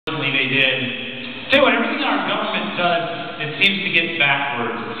they did. Tell you what, everything our government does, it seems to get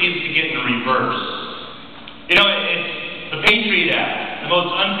backwards. It seems to get in reverse. You know, it's the Patriot Act, the most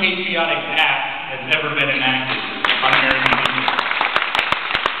unpatriotic act that's ever been enacted on American people.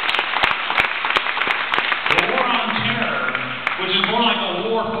 The war on terror, which is more like a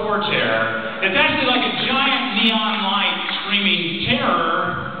war for terror, it's actually like a giant neon light screaming,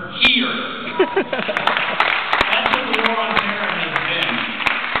 terror, here. That's what the war on terror has been.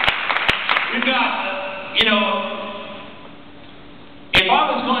 We've got, you know, if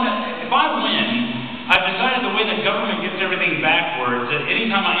I win, I've decided the way that government gets everything backwards, that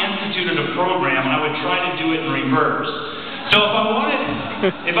anytime I instituted a program, I would try to do it in reverse. So if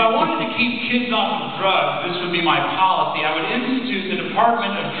I wanted to keep kids off of drugs, this would be my policy. I would institute the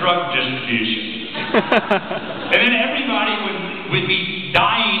Department of Drug Distribution. And then everybody would be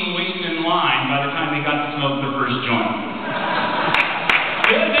dying waiting in line by the time they got to smoke their first joint.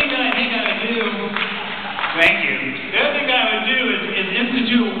 The other thing that I think I would do, thank you, the other thing that I would do is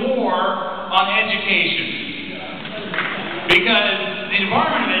institute a war on education. Because the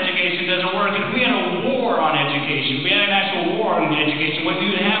Department of Education doesn't work. If we had a war on education, if we had an actual war on education, what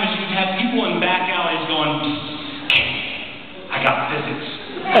you would have is you'd have people in back alleys going, I got physics.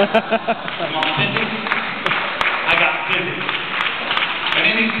 You want physics? I got physics. And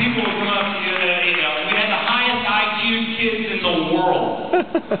then these people would come up to you, and we had the highest IQ kids in the world.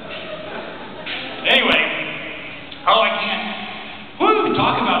 Anyway, I can't. Woo,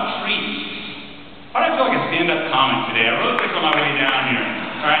 talk about treats. Why do I feel like a stand-up comic today? I wrote this on my way down here.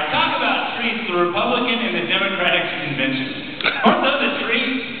 All right, talk about treats, the Republican and the Democratic convention. Aren't those a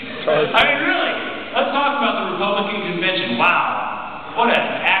treat? I mean, really, let's talk about the Republican convention. Wow, what an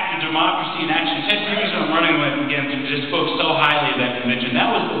act of democracy in action. Ted Cruz, I'm running with against, just spoke so highly of that convention.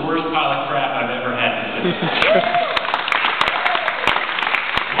 That was the worst pile of crap I've ever had.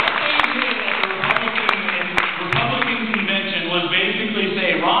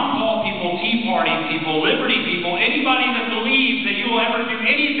 Ron Paul people, Tea Party people, Liberty people, anybody that believes that you will ever do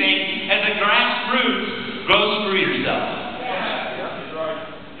anything as a grassroots, go screw yourself.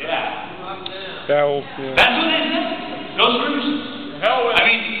 Yeah. That's what they said. Go screw yourself. I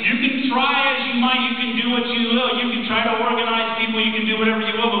mean, you can try as you might, you can do what you will, you can try to organize people, you can do whatever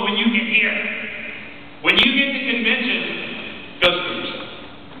you will, but when you get here, when you get to convention, go screw yourself.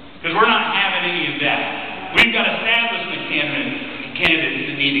 Because we're not having any of that. We've got establishment candidates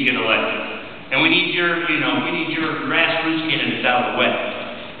that need to get elected. And we need your grassroots candidates out of the way.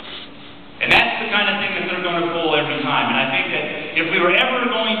 And that's the kind of thing that they're going to pull every time. And I think that if we were ever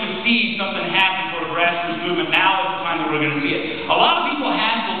going to see something happen for a grassroots movement, now is the time that we're going to see it. A lot of people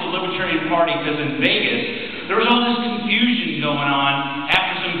hassled the Libertarian Party because in Vegas, there was all this confusion going on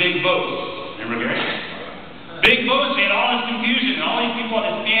after some big votes. Remember, Gary? Big votes, they had all this confusion, and all these people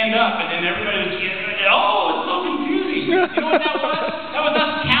had to stand up, and then everybody was, oh, it's so confusing. You know what that was? That was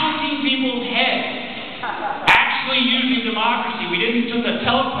us counting people's heads. Actually using democracy. We didn't put the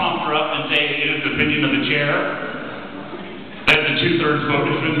teleprompter up and say, it is the opinion of the chair that the 2/3 vote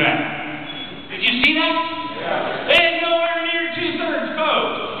has been met. Did you see that? Yeah. They had nowhere near 2/3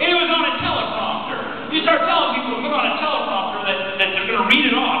 vote. It was on a teleprompter. You start telling people to put on a teleprompter that they're going to read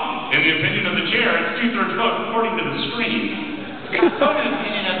it off. In the opinion of the chair, it's 2/3 vote according to the screen. It's not an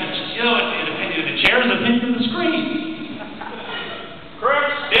opinion of the chair, it's the opinion of the screen.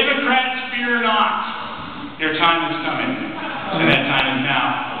 Correct. Democrats, fear not. Your time is coming. And that time is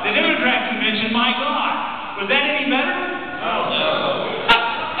now. The Democrat convention, my God, was that any better? Oh, no.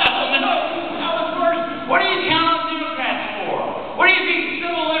 Hell no. That was worse. What do you count on Democrats for? What do you think?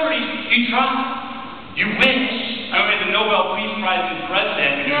 Civil liberties. You try. You wish. I mean, the Nobel Peace Prize is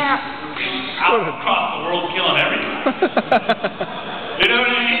president. Out across the world killing everything. You know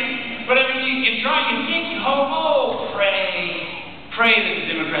what I mean? But I mean, you try, you think, pray that the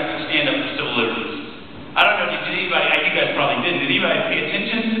Democrats will stand up for civil liberties. I don't know, did anybody, you guys probably didn't. Did anybody pay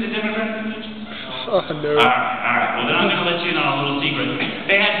attention to the Democratic convention? Oh, no. All right. Well, then I'm going to let you in on a little secret.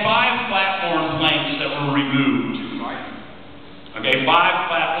 They had 5 platform planks that were removed. Okay, 5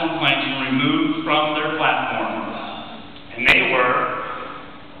 platform planks were removed from their platform. And they were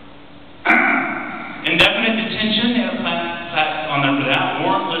indefinite detention, they had a plaque on there for that,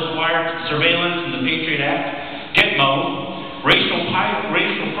 warrantless wire surveillance in the Patriot Act, Gitmo, racial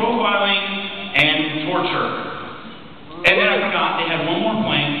profiling, and torture. And then I forgot, they had one more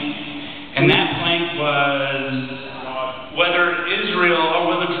plank, and that plank was whether Israel or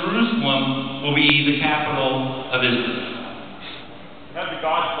whether Jerusalem will be the capital of Israel. You had the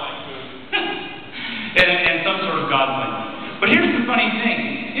God plank too. and some sort of God plank. But here's the funny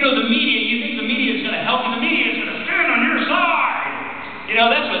thing. You know, the media, you think the media is going to help you. The media is going to stand on your side. You know,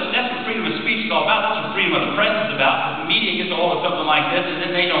 that's what that's what freedom of speech is all about. That's what freedom of the press is about. Because the media gets a hold of something like this, and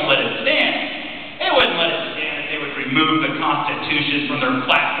then they don't let it stand. They wouldn't let it stand if they would remove the Constitution from their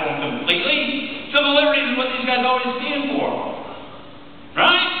platform completely. Civil liberties is what these guys always stand for.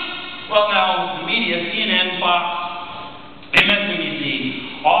 Right? Well, now, the media, CNN, Fox,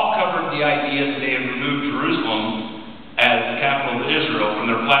 MSNBC, all covered the idea that they had removed Jerusalem as the capital of Israel from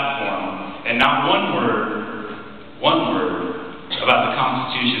their platform, and not one word about the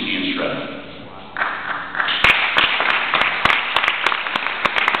Constitution being shredded.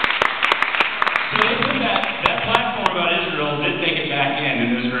 So they put that platform about Israel, did make it back in,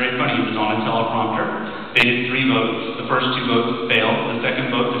 and it was very funny. It was on a teleprompter. They did 3 votes. The first 2 votes failed. The second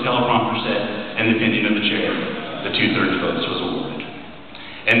vote, the teleprompter said, and the opinion of the chair, the 2/3 votes was awarded.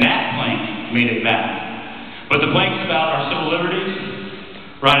 And that plank made it back. But the planks about our civil liberties,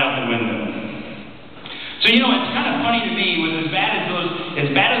 right out the window. So, you know, it's kind of funny to me, with as bad as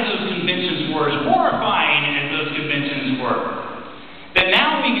those conventions were, as horrifying as those conventions were, that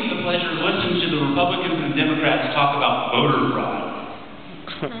now we get the pleasure of listening to the Republicans and Democrats talk about voter fraud.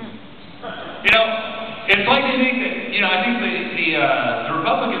 You know, it's like they think that, you know, I think the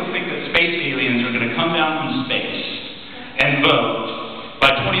Republicans think that space aliens are going to come down from space and vote by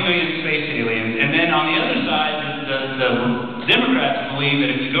 20 million space aliens, and then on the other side, the Democrats believe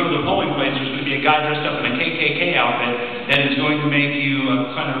that if you go to the polling place, there's going to be a guy dressed up in a KKK outfit that is going to make you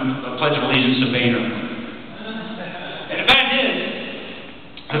kind of a pledge of allegiance to Boehner. And the fact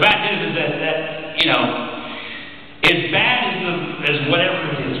is that you know, as bad as whatever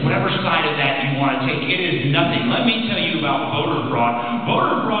it is, whatever side of that you want to take, it is nothing. Let me tell you about voter fraud.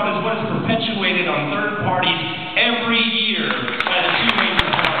 Voter fraud is what is perpetuated on third parties every year by the 2 major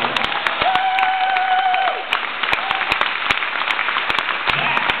parties.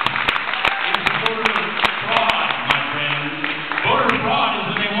 That is voter fraud, my friends. Voter fraud is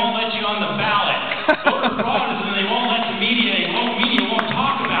when they won't let you on the ballot. Voter fraud is when they won't let the media won't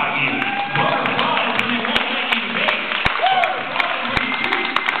talk about you. Voter fraud is when they won't let you debate. Voter fraud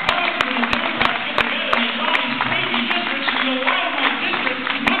is when the two parties and the Democrats get together and they draw these crazy districts and you go, why does my district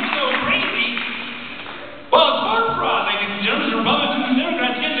look so crazy? Well, it's voter fraud, ladies and gentlemen. The Republicans and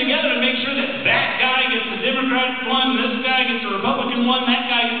Democrats get together to make sure that that guy gets the Democratic one, this guy gets the Republican one, that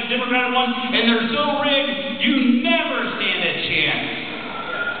guy gets the Democratic one, and they're so rigged, you never stand a chance.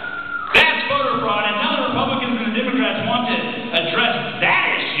 That's voter fraud, and now the Republicans and the Democrats want to address that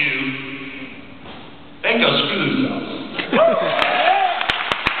issue. They go screw themselves.